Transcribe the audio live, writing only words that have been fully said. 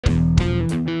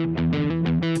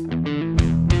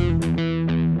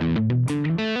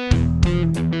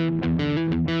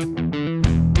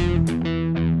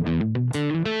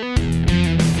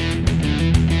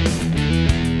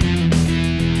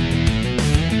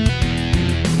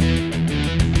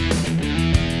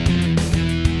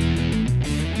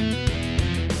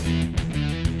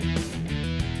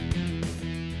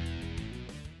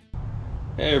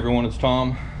Hey everyone, it's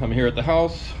Tom. I'm here at the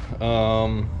house.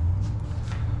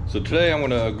 So today I'm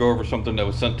going to go over something that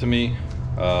was sent to me,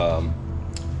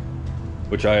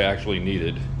 which I actually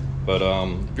needed. But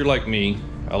if you're like me,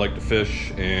 I like to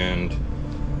fish and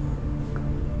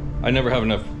I never have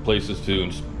enough places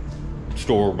to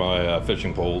store my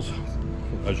fishing poles.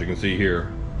 As you can see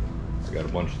here, I got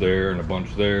a bunch there and a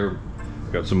bunch there.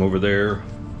 Got some over there.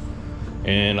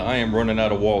 And I am running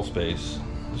out of wall space.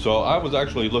 So I was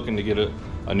actually looking to get a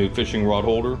new fishing rod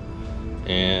holder,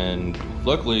 and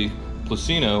luckily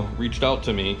Plusinno reached out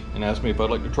to me and asked me if I'd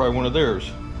like to try one of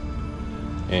theirs,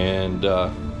 and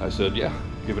I said yeah,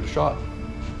 give it a shot.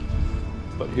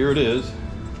 But here it is.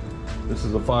 This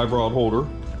is a 5-rod holder.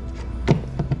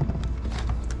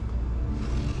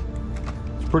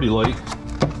 It's pretty light.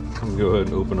 Let me go ahead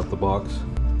and open up the box.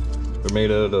 They're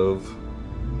made out of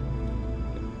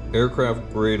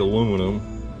aircraft grade aluminum,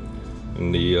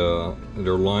 and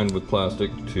they're lined with plastic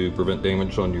to prevent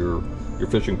damage on your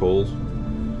fishing poles.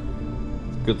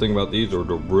 Good thing about these are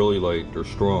they're really light, they're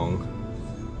strong,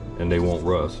 and they won't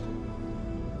rust.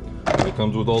 It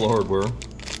comes with all the hardware.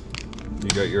 You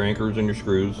got your anchors and your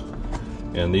screws,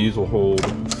 and these will hold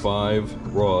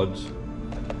 5 rods,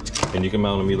 and you can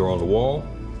mount them either on the wall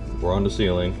or on the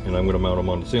ceiling. And I'm going to mount them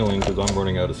on the ceiling because I'm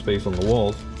running out of space on the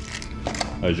walls,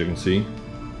 as you can see.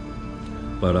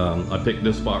 But I picked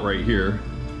this spot right here.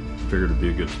 Figured it'd be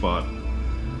a good spot.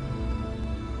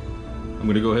 I'm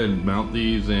gonna go ahead and mount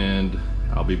these, and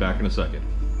I'll be back in a second.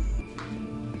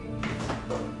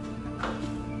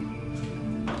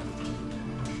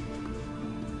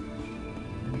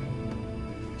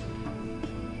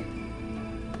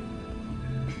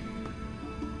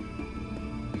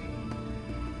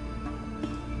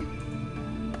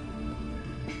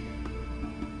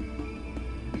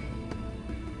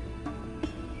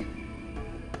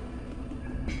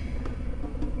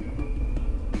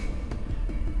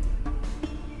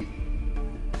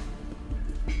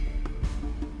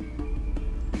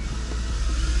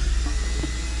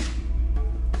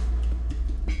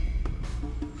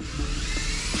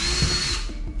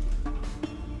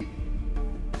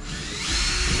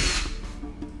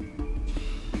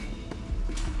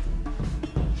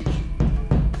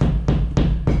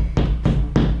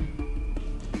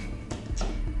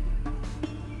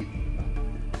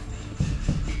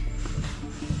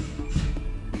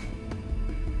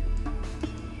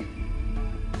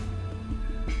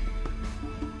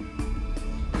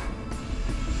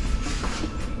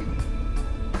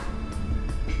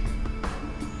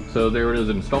 So there it is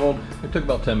installed. It took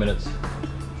about 10 minutes.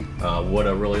 What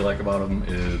I really like about them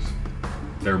is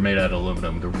they're made out of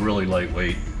aluminum. They're really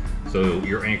lightweight, so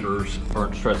your anchors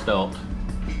aren't stressed out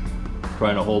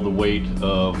trying to hold the weight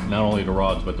of not only the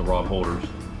rods but the rod holders.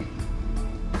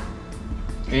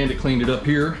 And it cleaned it up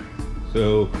here,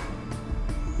 so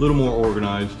a little more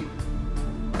organized.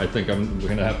 I think I'm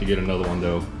gonna have to get another one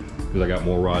though, because I got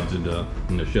more rods in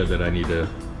the shed that I need to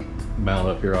mount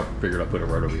up here. I figured I'd put it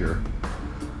right over here.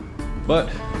 But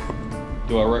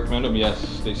do I recommend them?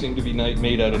 Yes, they seem to be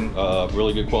made out of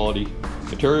really good quality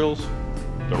materials.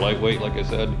 They're lightweight, like I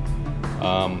said.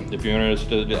 If you're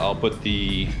interested, I'll put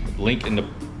the link in the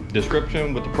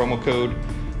description with the promo code.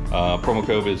 Promo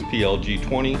code is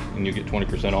PLG20, and you get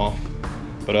 20% off.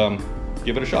 But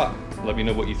give it a shot. Let me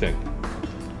know what you think.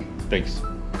 Thanks.